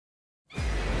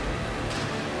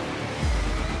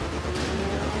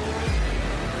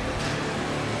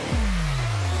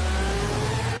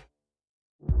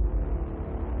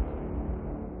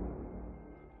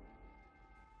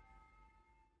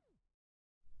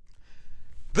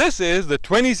This is the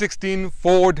 2016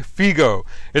 Ford Figo.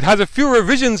 It has a few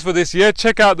revisions for this year.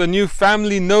 Check out the new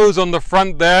family nose on the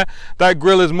front there. That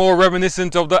grille is more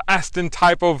reminiscent of the Aston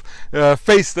type of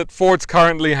face that Fords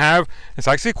currently have. It's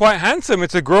actually quite handsome.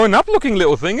 It's a grown up looking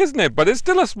little thing, isn't it? But it's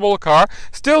still a small car,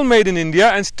 still made in India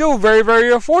and still very, very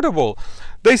affordable.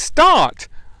 They start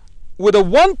with a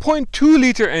 1.2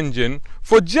 litre engine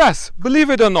for just, believe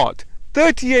it or not,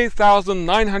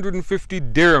 38,950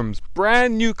 dirhams.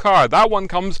 Brand new car. That one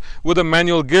comes with a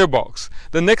manual gearbox.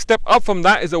 The next step up from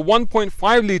that is a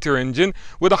 1.5 litre engine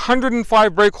with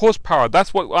 105 brake horsepower.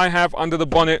 That's what I have under the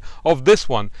bonnet of this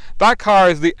one. That car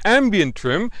is the ambient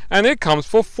trim and it comes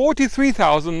for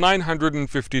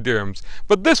 43,950 dirhams.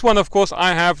 But this one, of course,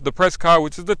 I have the press car,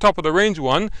 which is the top of the range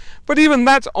one, but even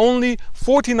that's only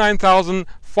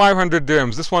 49,500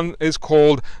 dirhams. This one is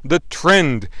called the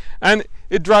Trend, and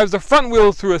it drives the front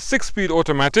wheel through a 6-speed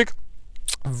automatic.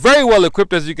 Very well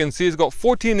equipped, as you can see. It's got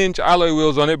 14-inch alloy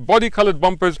wheels on it, body colored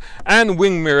bumpers and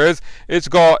wing mirrors. It's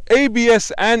got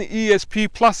ABS and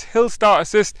ESP plus hill start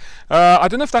assist. I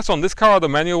don't know if that's on this car or the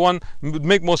manual one. It would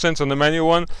make more sense on the manual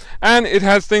one. And it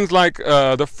has things like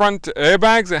the front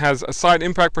airbags, it has a side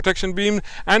impact protection beam,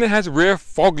 and it has rear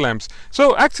fog lamps.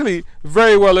 So actually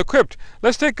very well equipped.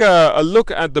 Let's take a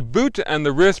look at the boot and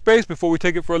the rear space before we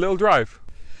take it for a little drive.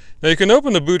 Now you can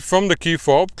open the boot from the key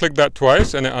fob, click that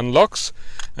twice and it unlocks,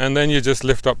 and then you just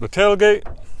lift up the tailgate.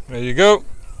 There you go.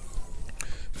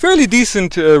 Fairly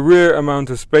decent rear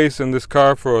amount of space in this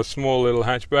car for a small little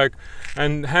hatchback,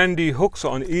 and handy hooks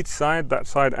on each side, that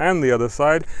side and the other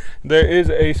side. There is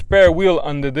a spare wheel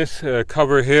under this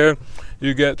cover here.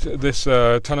 You get this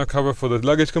tonneau cover for the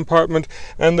luggage compartment,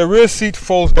 and the rear seat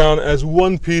folds down as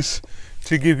one piece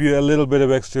to give you a little bit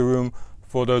of extra room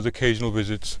for those occasional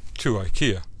visits to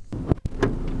IKEA. Let's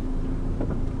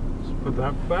put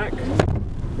that back.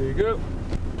 There you go.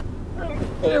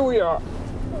 And here we are.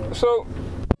 So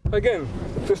again,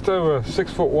 just over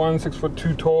 6'1",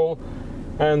 6'2" tall,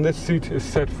 and this seat is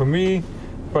set for me.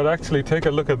 But actually, take a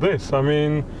look at this. I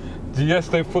mean, yes,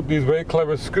 they've put these very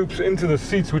clever scoops into the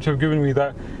seats, which have given me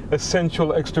that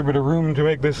essential extra bit of room to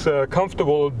make this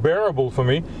comfortable, bearable for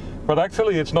me. But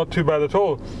actually, it's not too bad at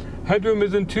all. Headroom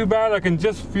isn't too bad. I can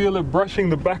just feel it brushing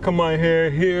the back of my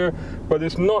hair here, but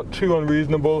it's not too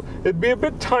unreasonable. It'd be a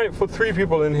bit tight for 3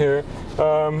 people in here,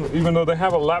 even though they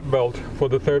have a lap belt for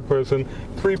the third person,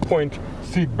 3-point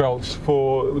seat belts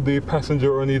for the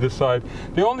passenger on either side.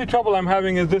 The only trouble I'm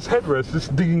having is this headrest,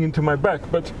 just digging into my back,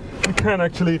 but you can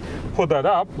actually put that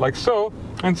up like so,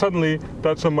 and suddenly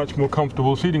that's a much more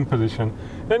comfortable seating position.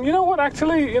 And you know what,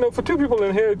 actually, for 2 people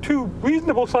in here, 2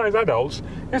 reasonable sized adults,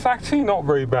 it's actually not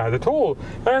very bad at all.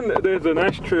 And there's an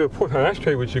ashtray, an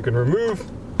ashtray which you can remove,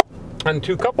 and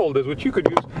 2 cup holders which you could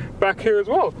use back here as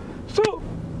well. So,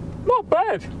 not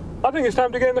bad. I think it's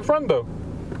time to get in the front though.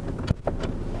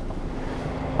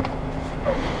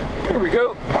 Here we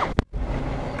go.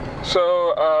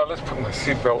 So let's put my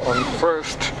seatbelt on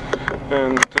first,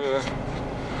 and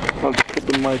I'll just put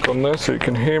the mic on there so you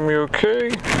can hear me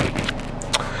okay.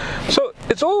 So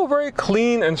it's all very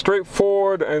clean and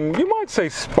straightforward, and you might say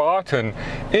Spartan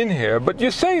in here, but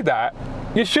you say that,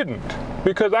 you shouldn't,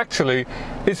 because actually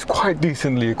it's quite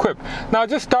decently equipped. Now,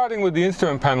 just starting with the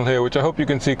instrument panel here, which I hope you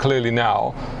can see clearly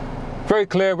now. Very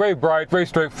clear, very bright, very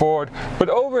straightforward. But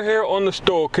over here on the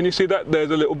store, can you see that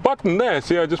there's a little button there?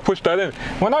 See, I just pushed that in.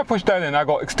 When I pushed that in, I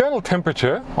got external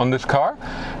temperature on this car,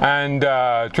 and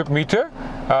trip meter,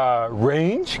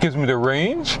 range, gives me the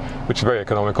range, which is very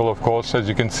economical, of course, as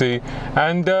you can see,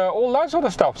 and all that sort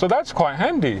of stuff. So that's quite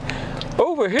handy.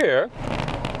 Over here,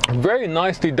 very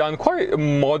nicely done, quite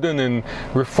modern and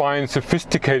refined,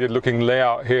 sophisticated looking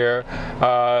layout here.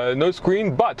 No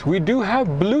screen, but we do have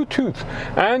Bluetooth,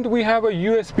 and we have a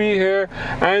USB here,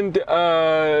 and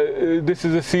this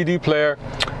is a CD player.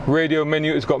 Radio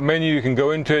menu, it's got menu, you can go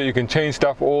into it, you can change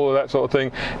stuff, all of that sort of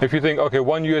thing. If you think, okay,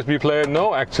 one USB player,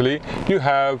 no, actually you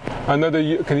have another.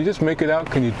 Can you just make it out?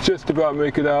 Can you just about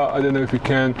make it out? I don't know if you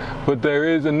can, but there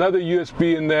is another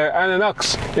USB in there and an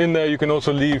aux in there. You can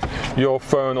also leave your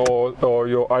phone or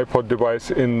your iPod device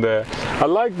in there. I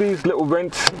like these little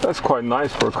vents. That's quite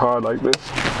nice for a car like this.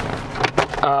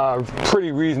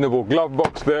 Pretty reasonable glove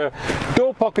box there.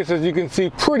 Door pockets, as you can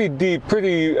see, pretty deep,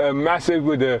 pretty massive,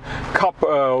 with a cup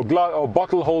or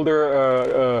bottle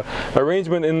holder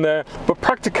arrangement in there. But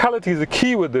practicality is the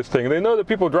key with this thing. They know that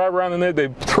people drive around in it, they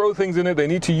throw things in it, they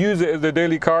need to use it as their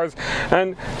daily cars,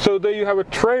 and so there you have a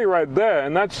tray right there,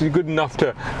 and that's good enough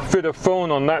to fit a phone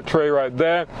on that tray right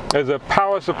there. There's a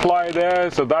power supply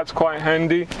there, so that's quite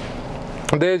handy.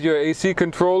 There's your AC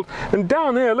control, and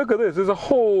down here, look at this, there's a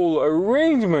whole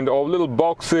arrangement of little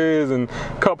boxes and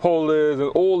cup holders and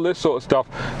all this sort of stuff.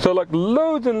 So like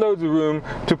loads and loads of room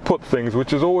to put things,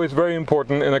 which is always very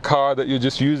important in a car that you're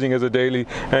just using as a daily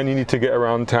and you need to get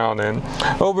around town in.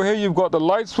 Over here you've got the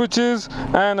light switches,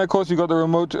 and of course you've got the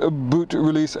remote boot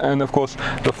release, and of course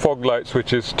the fog light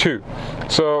switches too.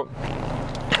 So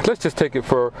let's just take it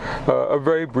for a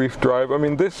very brief drive. I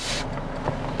mean, this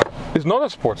is not a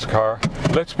sports car,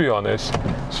 let's be honest.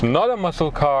 It's not a muscle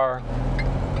car.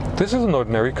 This is an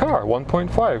ordinary car,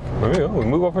 1.5. We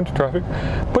move off into traffic.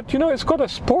 But you know, it's got a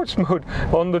sports mode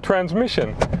on the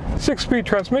transmission. 6-speed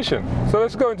transmission. So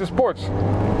let's go into sports.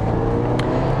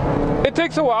 It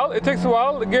takes a while, the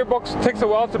gearbox takes a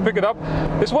while to pick it up.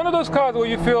 It's one of those cars where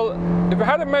you feel, if it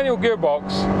had a manual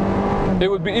gearbox, it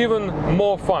would be even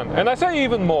more fun. And I say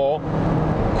even more,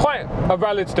 quite a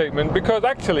valid statement, because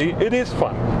actually it is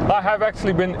fun. I have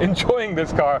actually been enjoying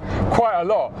this car quite a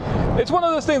lot. It's one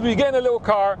of those things where you get in a little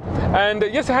car, and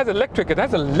yes, it has electric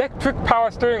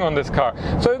power steering on this car,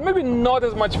 so it's maybe not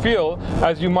as much feel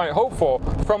as you might hope for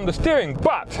from the steering.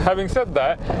 But having said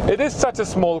that, it is such a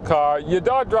small car, you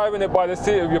are driving it by the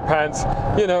seat of your pants,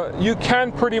 you know, you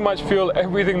can pretty much feel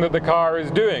everything that the car is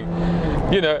doing.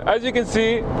 You know, as you can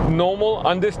see, normal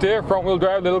understeer, front wheel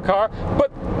drive little car,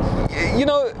 but you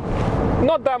know,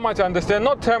 not that much understeer,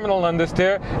 not terminal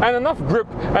understeer, and enough grip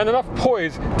and enough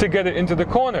poise to get it into the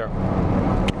corner.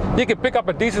 You can pick up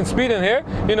a decent speed in here.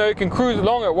 You know, you can cruise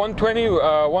along at 120,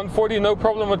 140, no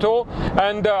problem at all.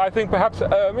 And I think perhaps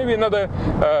maybe another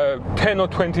 10 or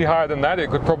 20 higher than that it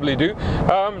could probably do.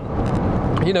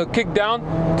 You know, kick down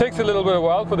takes a little bit of a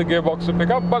while for the gearbox to pick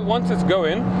up, but once it's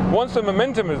going, once the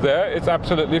momentum is there, it's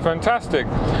absolutely fantastic.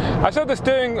 I said the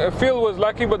steering feel was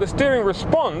lacking, but the steering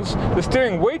response, the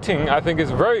steering weighting, I think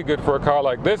is very good for a car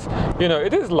like this. You know,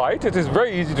 it is light, it is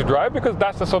very easy to drive, because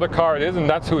that's the sort of car it is, and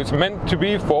that's who it's meant to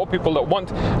be for, people that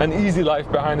want an easy life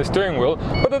behind the steering wheel.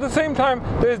 But at the same time,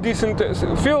 there's decent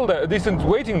feel there, decent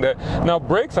weighting there. Now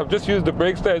brakes, I've just used the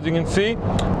brakes there, as you can see.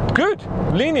 Good,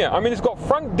 linear. I mean, it's got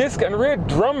front disc and rear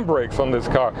drum brakes on this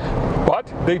car, but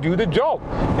they do the job.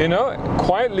 You know,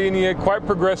 quite linear, quite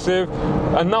progressive,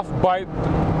 enough bite,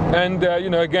 and you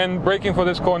know, again, braking for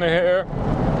this corner here,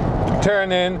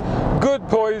 turn in, good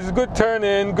poise, good turn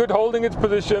in, good holding its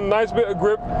position, nice bit of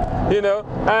grip, you know,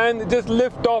 and just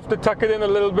lift off to tuck it in a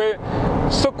little bit.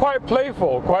 So quite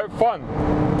playful, quite fun.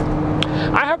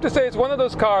 I have to say, it's one of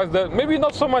those cars that maybe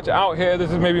not so much out here,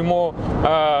 this is maybe more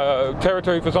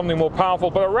territory for something more powerful,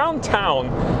 but around town,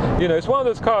 you know, it's one of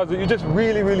those cars that you just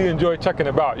really enjoy chucking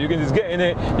about. You can just get in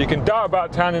it, you can dart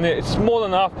about town in it, it's small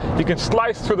enough, you can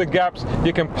slice through the gaps,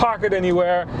 you can park it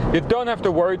anywhere, you don't have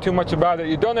to worry too much about it,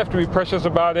 you don't have to be precious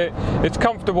about it, it's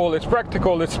comfortable, it's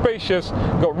practical, it's spacious,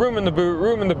 got room in the boot,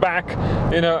 room in the back,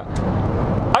 you know.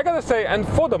 I gotta say, and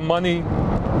for the money,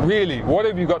 really, what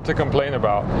have you got to complain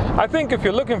about? I think if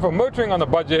you're looking for motoring on a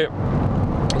budget,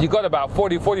 you got about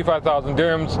 45,000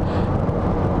 dirhams.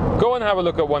 Go and have a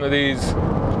look at one of these.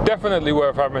 Definitely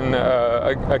worth having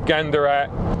a gander at.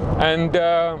 And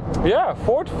yeah,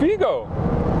 Ford Figo.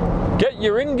 Get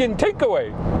your Indian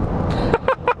takeaway.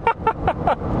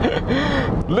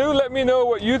 Lou, let me know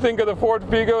what you think of the Ford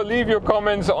Figo. Leave your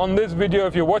comments on this video.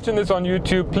 If you're watching this on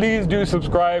YouTube, please do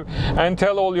subscribe and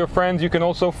tell all your friends. You can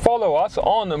also follow us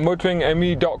on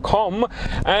motoringme.com,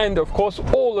 and of course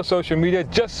all the social media.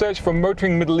 Just search for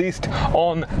Motoring Middle East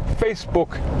on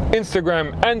Facebook,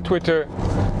 Instagram and Twitter.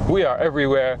 We are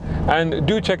everywhere, and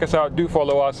do check us out, do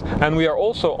follow us. And we are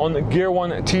also on Gear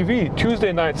One TV,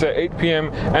 Tuesday nights at 8 p.m.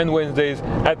 and Wednesdays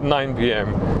at 9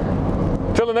 p.m.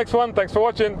 Till the next one, thanks for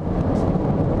watching.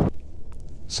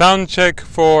 Sound check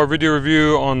for video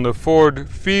review on the Ford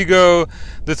Figo.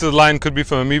 This line could be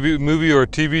from a movie or a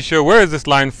TV show. Where is this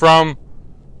line from?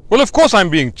 Well, of course I'm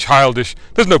being childish.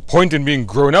 There's no point in being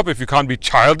grown up if you can't be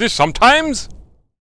childish sometimes.